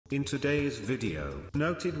In today's video,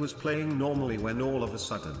 Noted was playing normally when all of a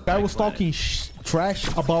sudden... I was talking trash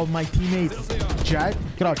about my teammate, Jack.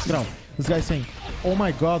 Get out. This guy saying, oh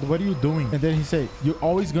my god, what are you doing? And then he said, you're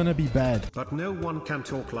always gonna be bad. But no one can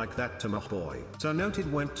talk like that to my boy. So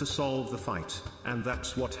Noted went to solve the fight, and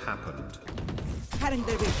that's what happened. Cutting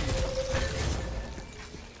their vision.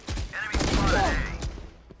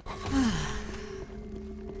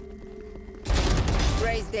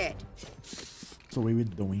 Ray's dead. So what we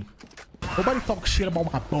doing? Nobody talk shit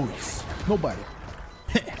about my boys. Nobody.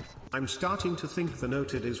 I'm starting to think the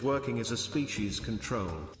Noted is working as a species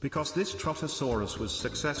control, because this Trotosaurus was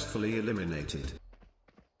successfully eliminated.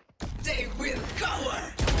 They will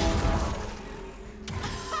cower!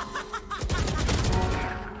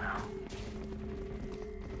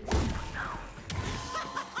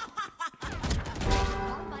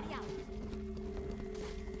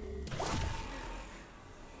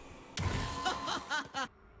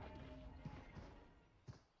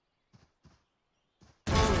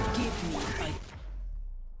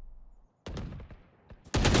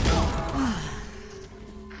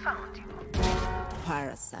 Found you.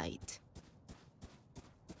 Parasite.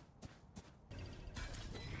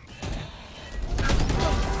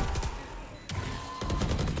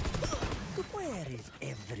 Where is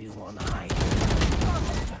everyone hiding?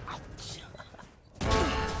 Ouch.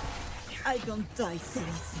 I don't die so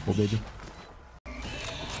easy. Oh baby.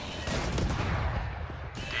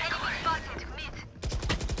 Enemy spotted mid.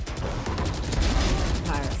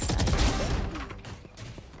 Parasite.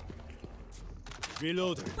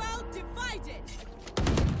 Reloading. Well divided.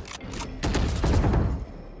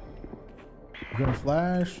 You gonna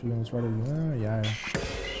flash? You gonna try to yeah.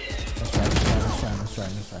 Let's try.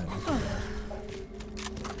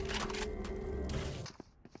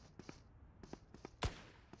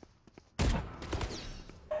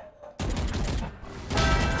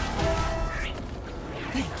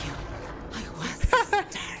 Thank you. I was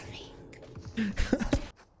starving.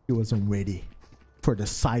 He wasn't ready for the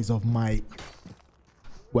size of my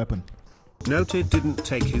weapon. Noted didn't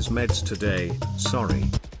take his meds today, sorry.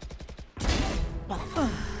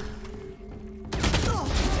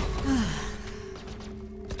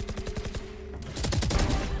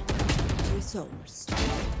 Resource.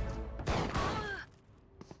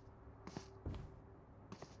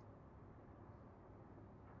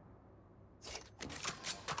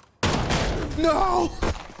 No!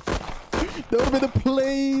 That would have been the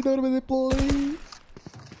play.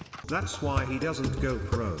 That's why he doesn't go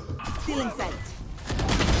pro. Stealing sight.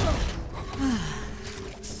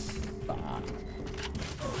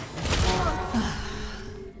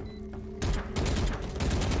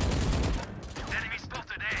 Enemy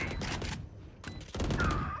spotted A.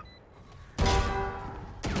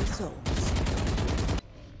 Resource.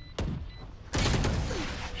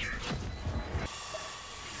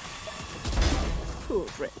 Cool,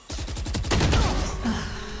 Rich.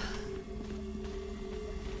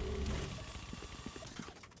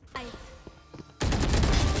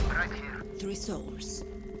 Right here. Three souls.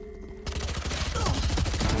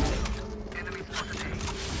 Enemy spotted A.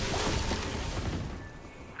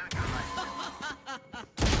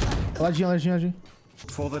 Ladinho.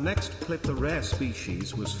 For the next clip, the rare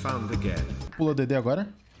species was found again. Pula DD agora.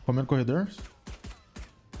 Comendo corredor.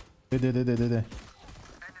 DD. Enemy down.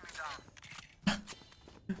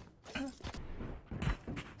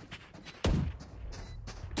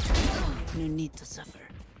 No need to suffer.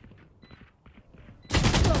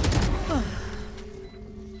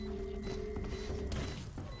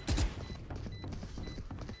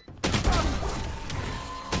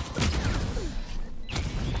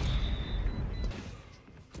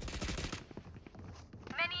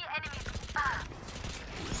 Many enemies.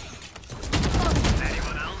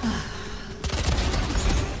 Anyone else?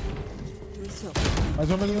 Three souls. Mais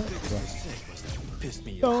uma vez.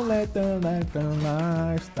 Don't let the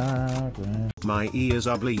lifestyle. My ears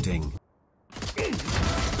are bleeding.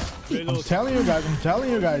 I'm telling you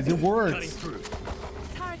guys, it works.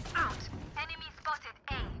 Turret out. Enemy spotted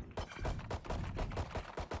A.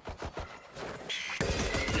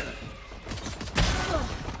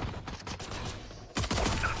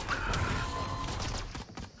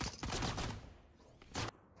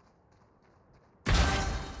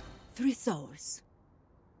 Three souls.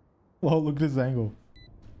 Oh, look at this angle.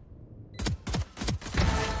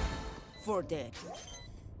 Four dead.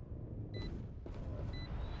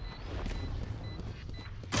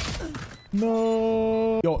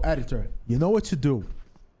 No. Yo, editor, you know what to do.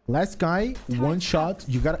 Last guy, one shot.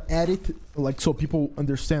 You gotta edit like so people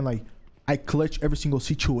understand. Like I clutch every single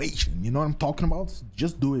situation. You know what I'm talking about?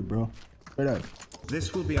 Just do it, bro. Straight up.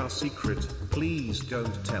 This will be our secret. Please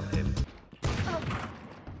don't tell him.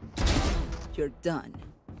 You're done.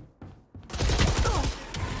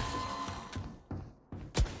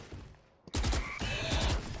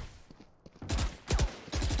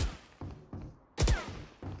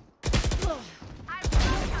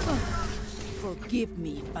 Forgive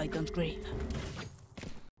me if I don't grieve.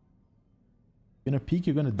 You're gonna peek,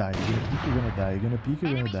 you're gonna die. You're gonna peek, you're gonna die. You're gonna peek,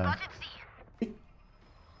 you're gonna die.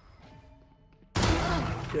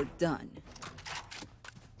 You're done.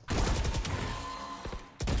 You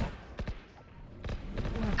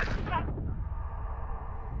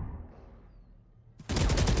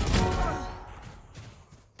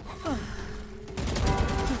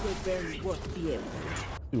were barely worth the effort.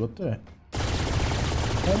 Dude, what the?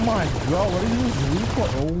 Oh my god, what is this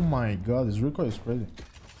recoil? Oh my god, this recoil is crazy.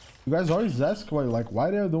 You guys always ask why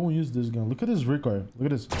they don't use this gun. Look at this recoil. Look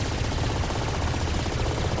at this.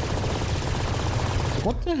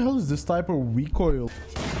 What the hell is this type of recoil?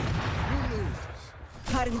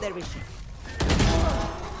 Cutting their vision.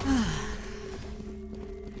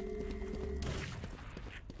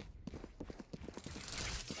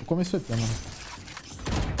 Eu comecei a ter, mano.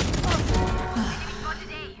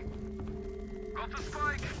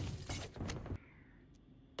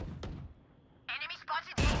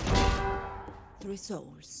 Three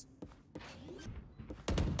souls.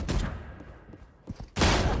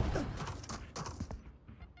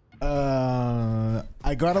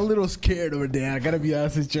 I got a little scared over there. I gotta be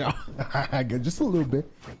honest with y'all. Just a little bit.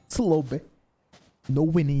 Just a little bit. You know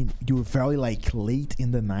when you're very late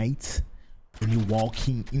in the night and you're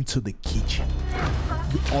walking into the kitchen,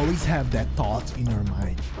 you always have that thought in your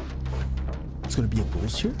mind. It's gonna be a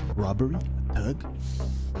ghost here, robbery, a thug.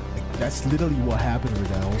 Like that's literally what happened with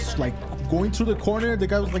that. I was like going through the corner, the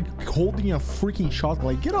guy was like holding a freaking shot,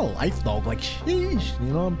 like get a life, dog, like sheesh.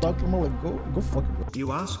 You know what I'm talking about? Like go fuck it.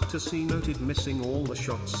 You asked to see noted missing all the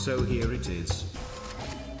shots, so here it is.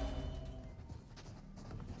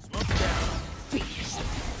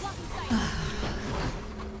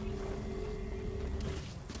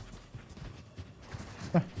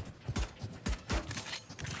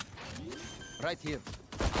 Right here.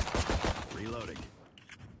 Reloading.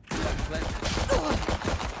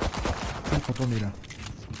 Faltou mira.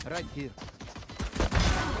 Right here.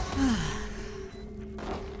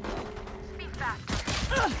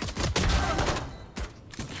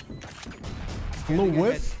 Low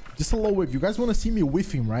whiff? Just a low whiff. You guys want to see me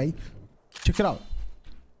whiffing, right? Check it out.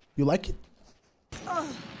 You like it?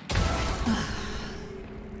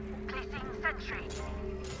 Placing sentry.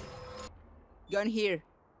 Gun here.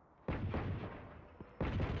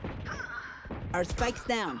 Our spike's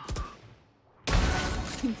down.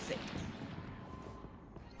 Insect.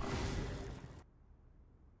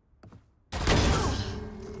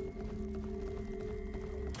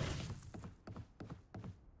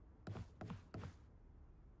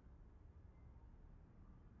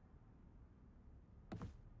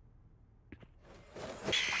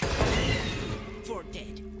 For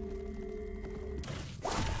dead.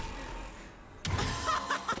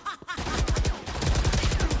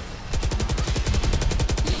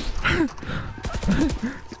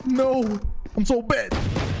 No, I'm so bad.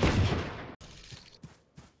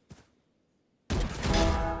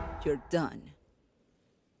 You're done.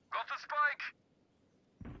 Got the spike.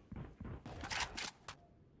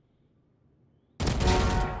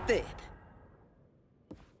 Dead.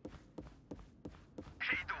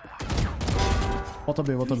 Volta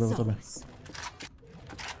B, volta B, volta B.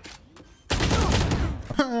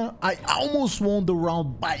 I almost won the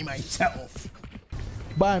round by myself.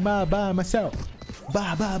 By myself.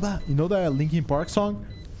 Bah. You know that Linkin Park song?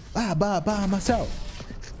 By myself.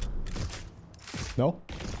 No?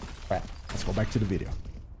 Alright, let's go back to the video.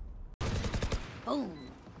 Boom.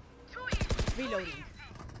 Reloading.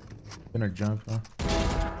 Gonna jump, huh?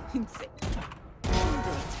 Insect.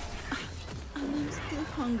 I'm still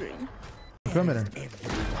hungry. Come here.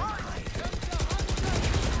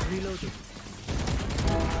 Reloading.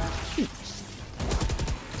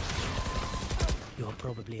 You're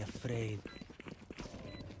probably afraid.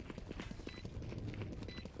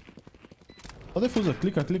 Só defusa,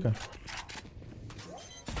 clica.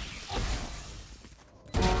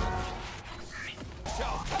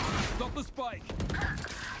 Got the spike.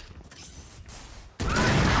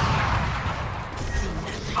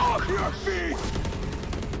 Off your feet.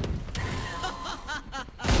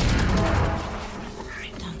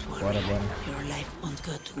 Don't worry. Bora. Your life won't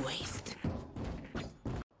go to waste.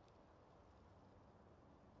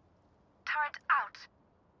 Turret out.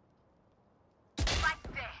 Right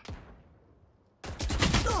there.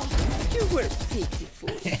 You were pitiful.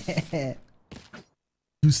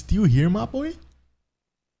 You still here, my boy?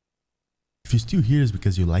 If you're still here, it's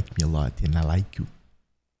because you like me a lot and I like you.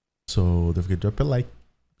 So don't forget to drop a like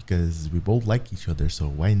because we both like each other. So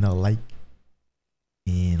why not like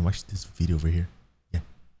and watch this video over here? Yeah,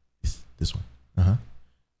 this one.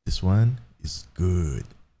 This one is good.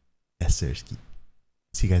 Yes, sir.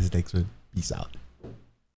 See you guys next one. Peace out.